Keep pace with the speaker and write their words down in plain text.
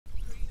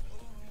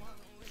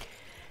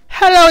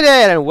Hello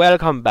there and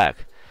welcome back.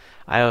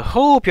 I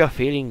hope you're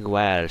feeling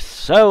well.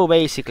 So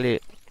basically,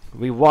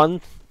 we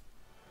won.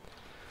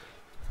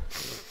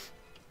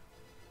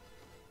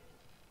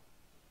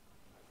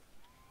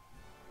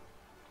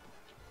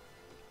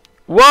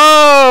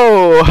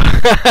 Whoa!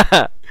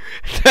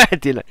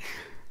 29.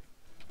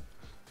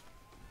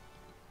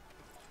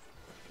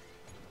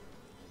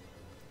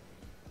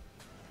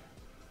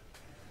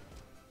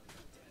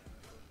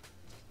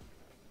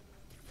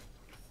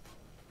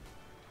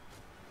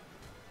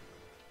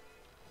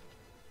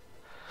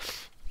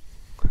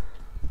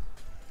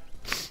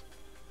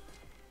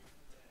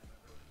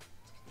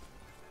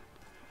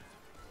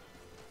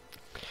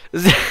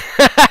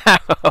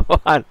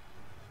 One.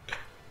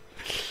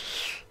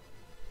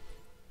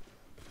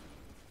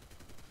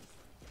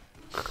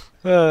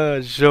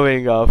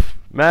 Showing off,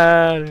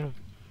 man.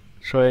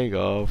 Showing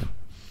off.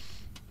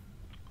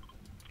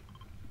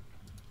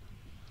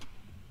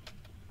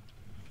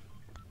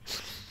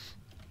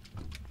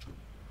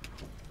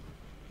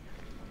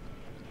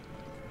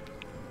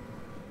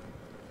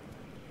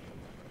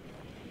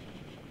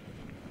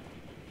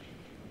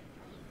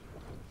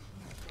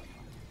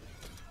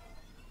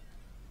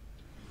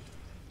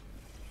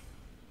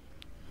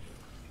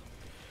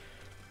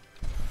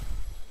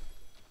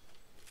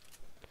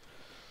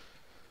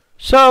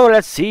 So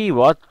let's see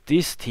what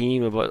this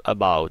team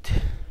about.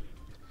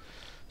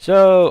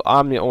 So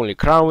I'm the only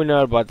crown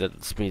winner, but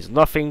that means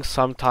nothing.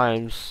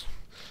 Sometimes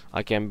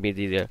I can be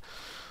the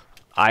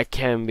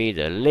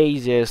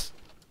laziest.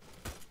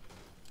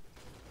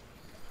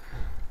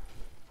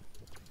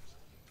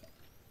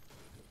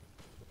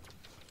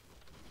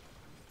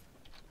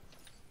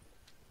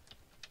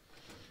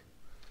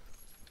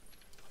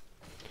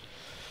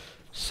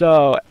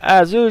 So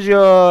as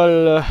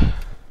usual.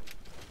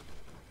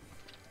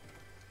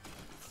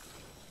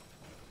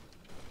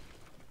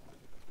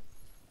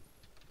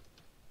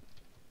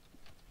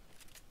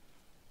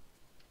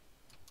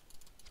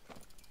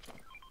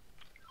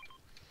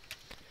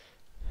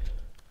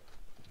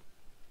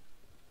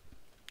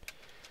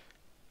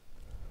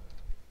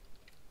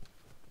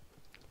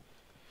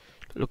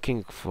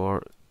 Looking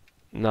for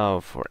now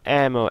for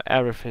ammo,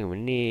 everything we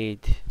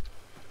need,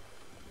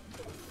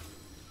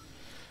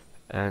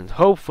 and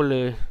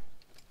hopefully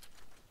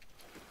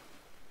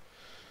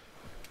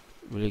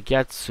we'll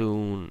get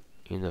soon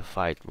in the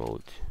fight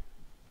mode.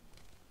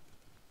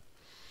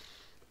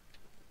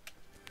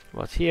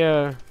 What's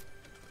here?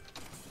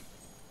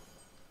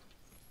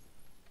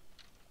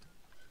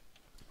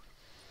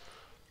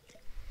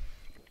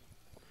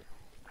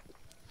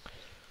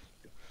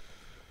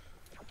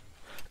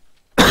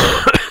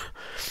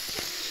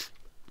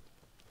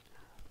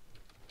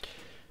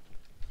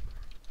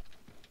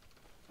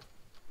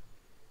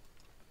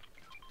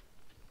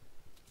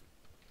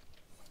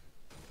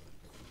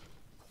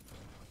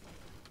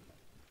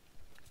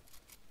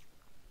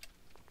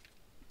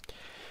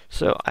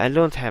 So I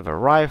don't have a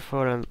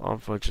rifle, and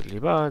unfortunately,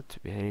 but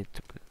we need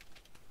to.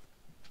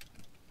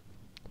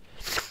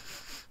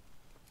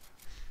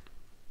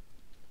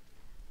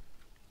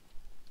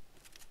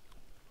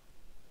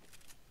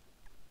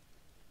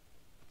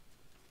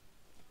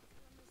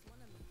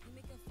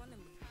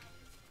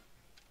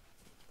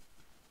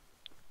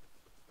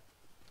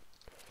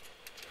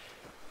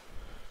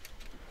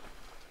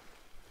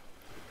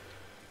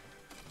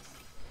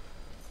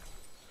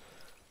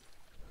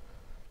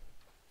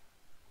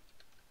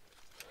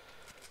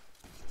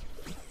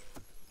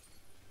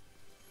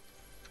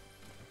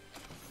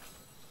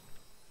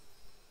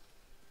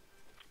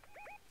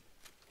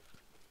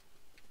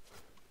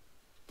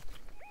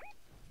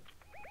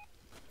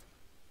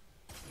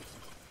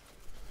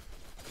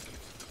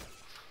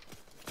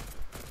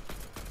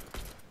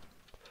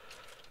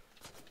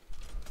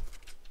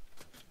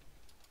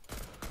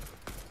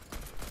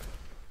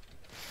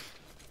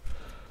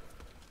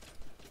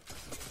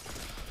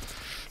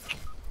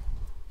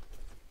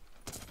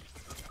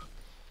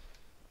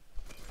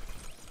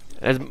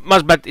 It's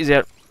much better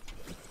easier.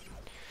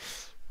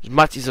 It's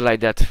much easier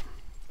like that.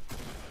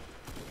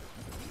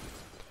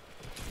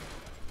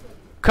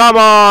 Come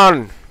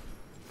on!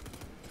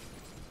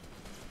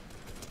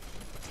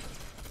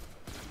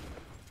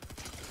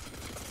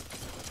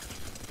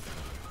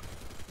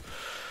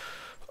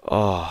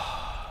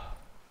 Oh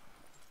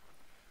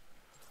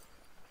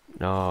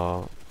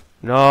no.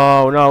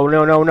 No, no,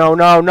 no, no, no,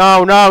 no,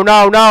 no, no,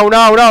 no, no,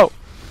 no, no!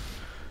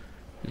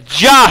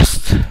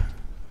 Just!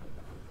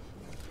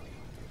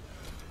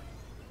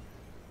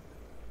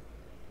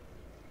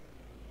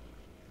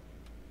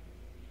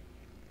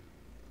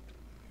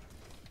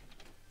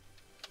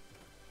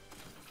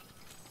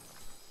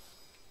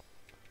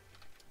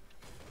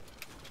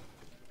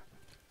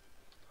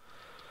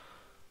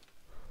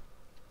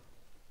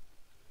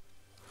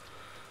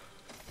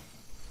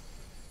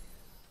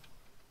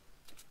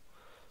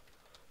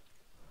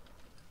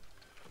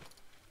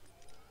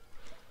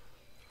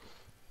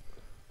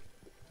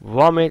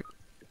 Vomit.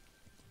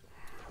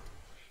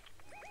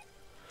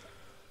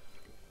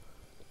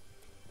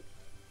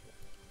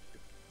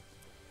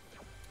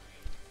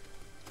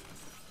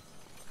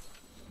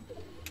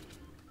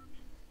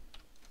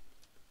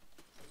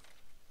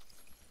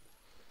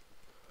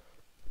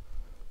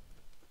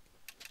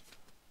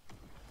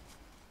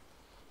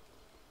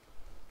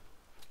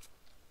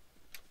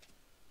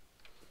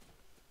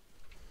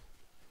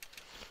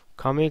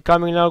 Coming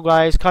now,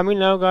 guys. Coming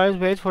now, guys.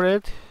 Wait for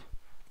it.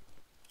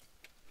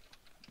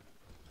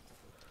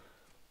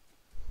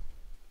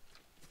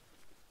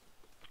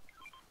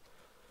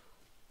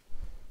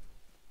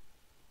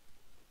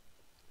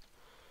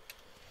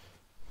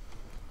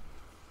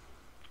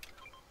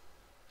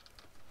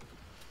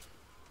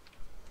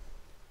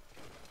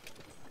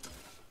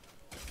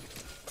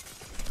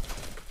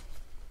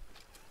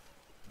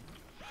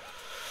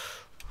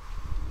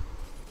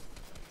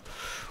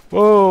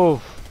 Whoa!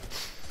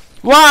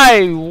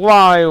 Why?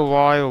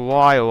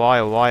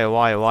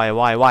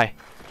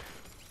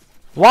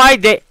 Why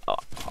they?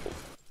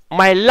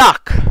 My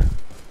luck.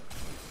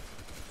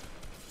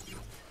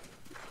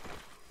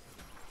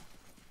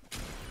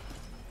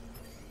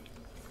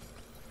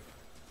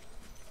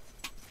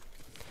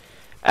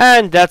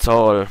 And that's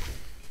all.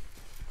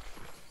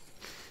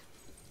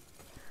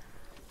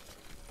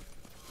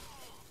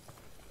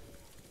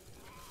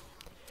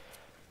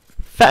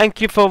 Thank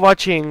you for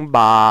watching.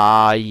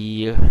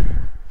 Bye.